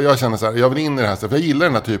 För jag känner så här, jag vill in i det här. För jag gillar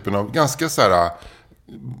den här typen av ganska så här...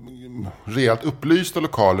 rejält upplysta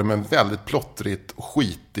lokaler, men väldigt plottrigt och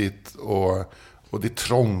skitigt och det är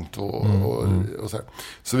trångt och så här.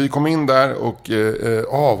 Så vi kom in där och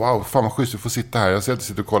wow, fan vad schysst, vi får sitta här. Jag ser att jag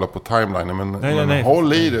sitter och kollar på timelinen, men nej.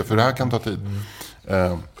 Håll i det, för det här kan ta tid.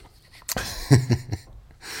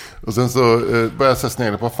 Och sen så började jag säga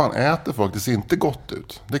snegla på vad fan äter folk? Det ser inte gott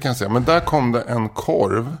ut, det kan jag säga. Men där kom det en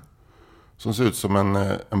korv som ser ut som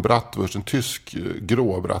en bratwurst, en tysk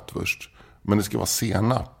grå bratwurst. Men det ska vara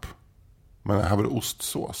senap. Men här var det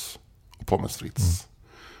ostsås och pommes frites.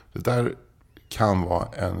 Det där kan vara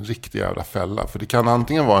en riktig jävla fälla. För det kan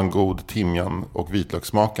antingen vara en god timjan och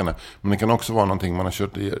vitlökssmakande. Men det kan också vara någonting man har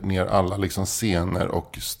kört ner alla liksom senor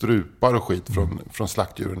och strupar och skit från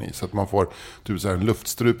slaktdjuren i. Så att man får typ så här en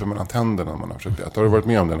luftstrupe mellan tänderna när man har försökt äta. Har du varit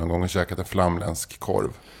med om det någon gång och käkat en flamländsk korv?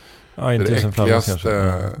 Ja, inte det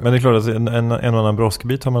äckligaste... Men det är klart att en annan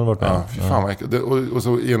broskbit har man varit med. Ja, fy fan vad äckligt. Och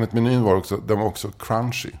så enligt menyn var också, den var också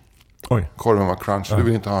crunchy. Oj. Korven var crunchy. Du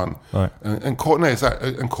vill inte ha en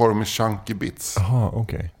korv med chunky bits. Aha,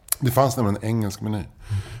 okay. Det fanns nämligen en engelsk meny.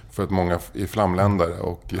 För att många är flamländare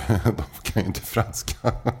och de kan ju inte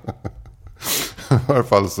franska. I alla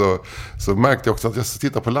fall så märkte jag också att jag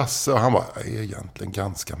tittade på Lasse och han var egentligen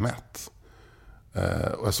ganska mätt.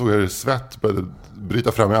 Och jag såg hur svett började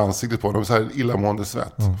bryta fram i ansiktet på honom. Så här illamående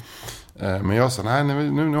svett. Men jag sa, nej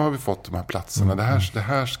nu har vi fått de här platserna.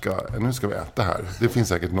 Nu ska vi äta här. Det finns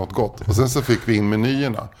säkert något gott. Och sen så fick vi in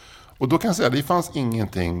menyerna. Och då kan jag säga, det fanns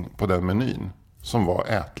ingenting på den menyn som var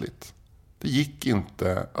ätligt. Det gick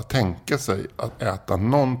inte att tänka sig att äta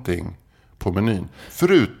någonting på menyn.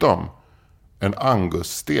 Förutom en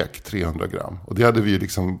angusstek 300 gram. Och det hade vi ju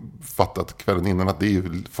liksom fattat kvällen innan att det är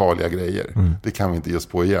ju farliga grejer. Det kan vi inte ge oss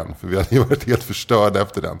på igen. För vi hade ju varit helt förstörda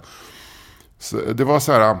efter den. Så det var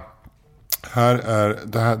så här...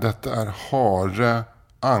 Detta är hare,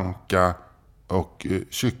 anka och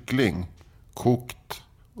kyckling. Kokt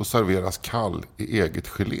och serveras kall i eget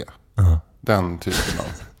gelé. Den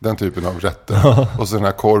typen av rätter. Och så den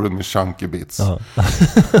här korven med chunky bits. Ja,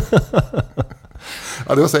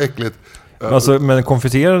 det var så äckligt. Alltså, men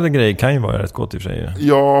konfiterade grejer kan ju vara rätt gott i och för sig.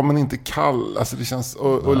 Ja, men inte kall. Alltså, det känns,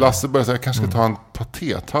 och Lasse började säga, jag kanske ska ta en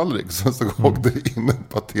patétallrik. Så åkte det in en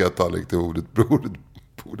patétallrik till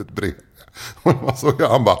bordet bredvid. Och så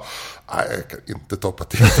han bara, nej, jag kan inte ta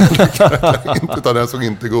patétallrik. Jag kan inte ta den, såg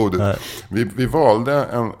inte god ut. Vi valde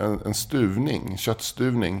en stuvning,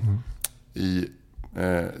 köttstuvning i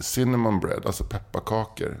cinnamon bread, alltså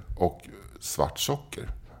pepparkakor och svart socker.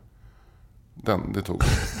 Det tog.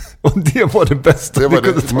 Och det var det bästa. Det var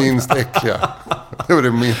det minst äckliga. Det var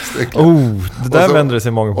det minst äckliga. Det där vänder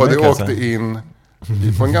sig många på. Och det åkte in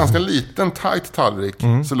på en ganska liten, tight tallrik.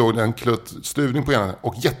 Så låg det en klutt stuvning på ena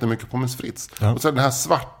och jättemycket pommes frites. Ja. Och så den här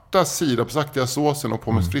svarta sirapsaktiga såsen och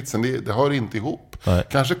pommes fritesen, det hör inte ihop. Nej.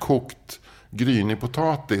 Kanske kokt grynig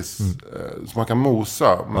potatis som man kan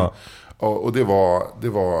mosa. Men, och det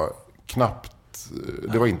var knappt.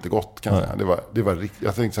 Det var inte gott kan jag säga. Det var riktigt.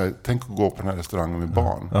 Jag tänkte så här, tänk att gå på den här restaurangen med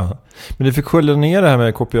barn. Men du fick skölja ner det här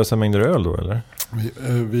med kopiösa mängder öl då, eller?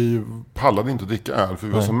 Vi pallade inte att dricka öl för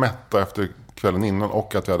vi var så mätta efter kvällen innan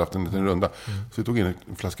och att vi hade haft en liten runda. Så vi tog in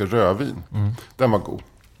en flaska rödvin. Den var god.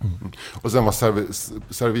 Och sen var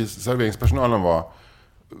serveringspersonalen var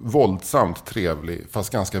våldsamt trevlig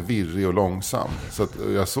fast ganska virrig och långsam. Så att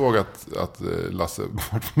jag såg att Lasse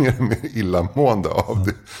var mer och mer illamående av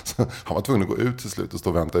det. Så han var tvungen att gå ut till slut och stå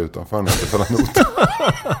och vänta utanför när jag betalade not.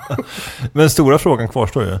 Men stora frågan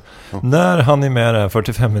kvarstår ju. När hann ni med det här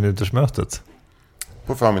 45 minuters mötet?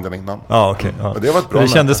 På förmiddagen innan. Okay, Det var ett bra det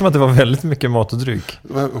kändes som att det var väldigt mycket mat och dryck.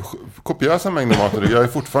 Kopiösa mängder mat och dryck. Jag är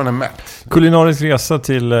fortfarande mätt. Kulinarisk resa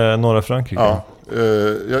till norra Frankrike. Ja.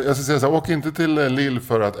 Jag ska säga så här, åk inte till Lille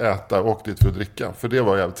för att äta, åk dit för att dricka. För det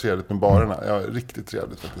var jävligt trevligt med barerna. Riktigt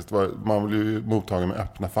trevligt faktiskt. Man blev ju mottagen med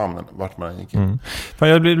öppna famnen vart man gick in. Fan,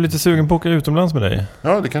 jag blir lite sugen på att åka utomlands med dig.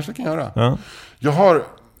 Ja, det kanske jag kan göra. Ja.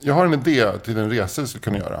 Jag har en idé till en resa vi skulle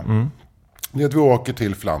kunna göra. Det är att vi åker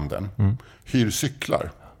till Flandern, hyr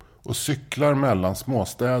cyklar och cyklar mellan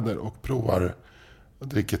småstäder och provar att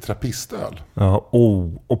dricka trappistöl. Ja,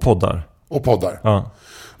 och poddar. Och poddar. Ja.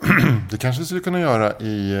 Det kanske vi skulle kunna göra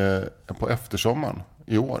på eftersommaren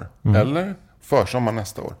i år. Eller försommaren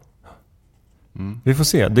nästa år. Vi får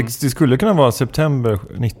se. Det skulle kunna vara september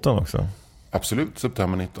 19 också. Absolut,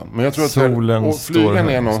 september 19. Men jag tror att solen och flygen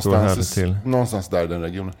är någonstans där i den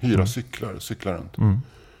regionen. Hyra cyklar runt.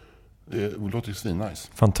 Det låter ju svinnice.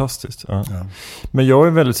 Fantastiskt. Ja. Men jag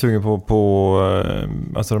är väldigt sugen på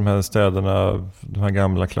alltså de här städerna, de här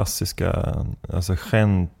gamla klassiska, alltså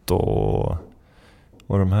Gent och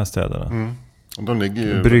de här städerna. De ligger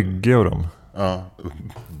ju... Brygge och dem. Ja,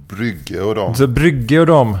 Brygge och dem. Så Brygge och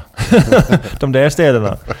dem. De där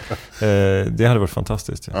städerna. Det hade varit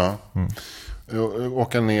fantastiskt. Ja.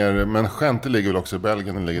 Åka ner, men Gent ligger väl också i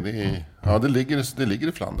Belgien. Det ligger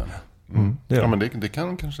i Flandern. Men det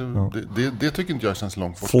kan kanske det tycker inte jag känns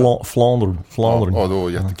långt bort. Flandern. Ja, då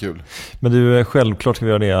jättekul. Men du, självklart ska vi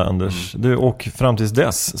göra det, Anders. Du, och fram tills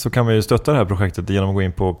dess så kan vi ju stötta det här projektet genom att gå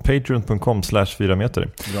in på patreon.com/4meter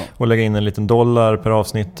och lägga in en liten $1 per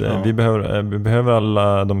avsnitt. Vi behöver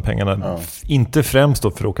alla de pengarna, inte främst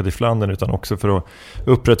då för att åka till Flandern utan också för att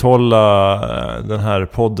upprätthålla den här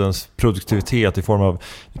poddens produktivitet i form av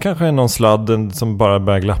kanske någon sladd som bara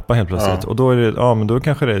börjar glappa helt plötsligt. Och då är det, men då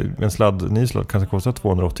kanske det är en ny sladd kanske kostar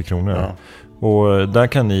 280 kronor. Och där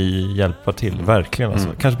kan ni hjälpa till, verkligen. Alltså.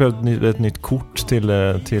 Kanske behöver ett nytt kort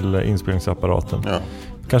till inspelningsapparaten.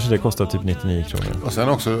 Kanske det kostar typ 99 kronor. Och sen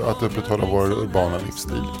också att upprätthålla vår urbana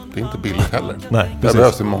livsstil. Det är inte billigt heller. Nej, det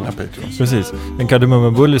behövs det många Patreons. Precis. En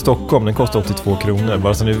kardemummabulle i Stockholm, den kostar 82 kronor,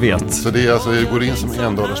 bara så ni vet. Så det är alltså, det går in som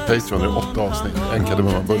 $1 Patreon, det är 8 avsnitt. En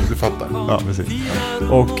kardemummabulle, du fattar. Ja, precis.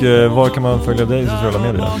 Och var kan man följa dig i sociala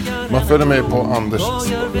medier? Man följer mig på Anders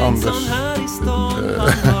jag vet inte.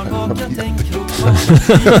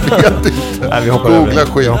 Nej, vi hoppar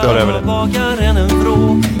över det.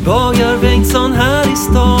 Bagare Bengtsson här i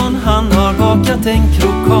stan, han har bakat en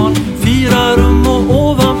krokan, 4 rum och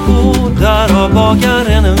ovanpå, där har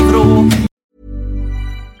bagaren en vrå.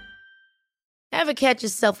 Ever catch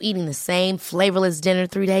yourself eating the same flavorless dinner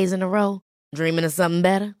 3 days in a row? Dreaming of something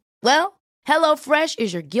better? Well, HelloFresh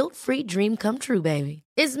is your guilt-free dream come true, baby.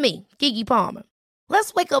 It's me, Keke Palmer.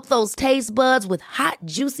 Let's wake up those taste buds with hot,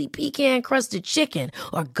 juicy pecan-crusted chicken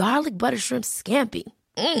or garlic butter shrimp scampi.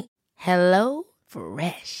 Hello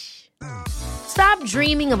Fresh. Stop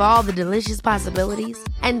dreaming of all the delicious possibilities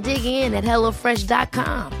and dig in at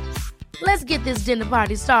HelloFresh.com. Let's get this dinner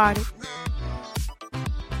party started.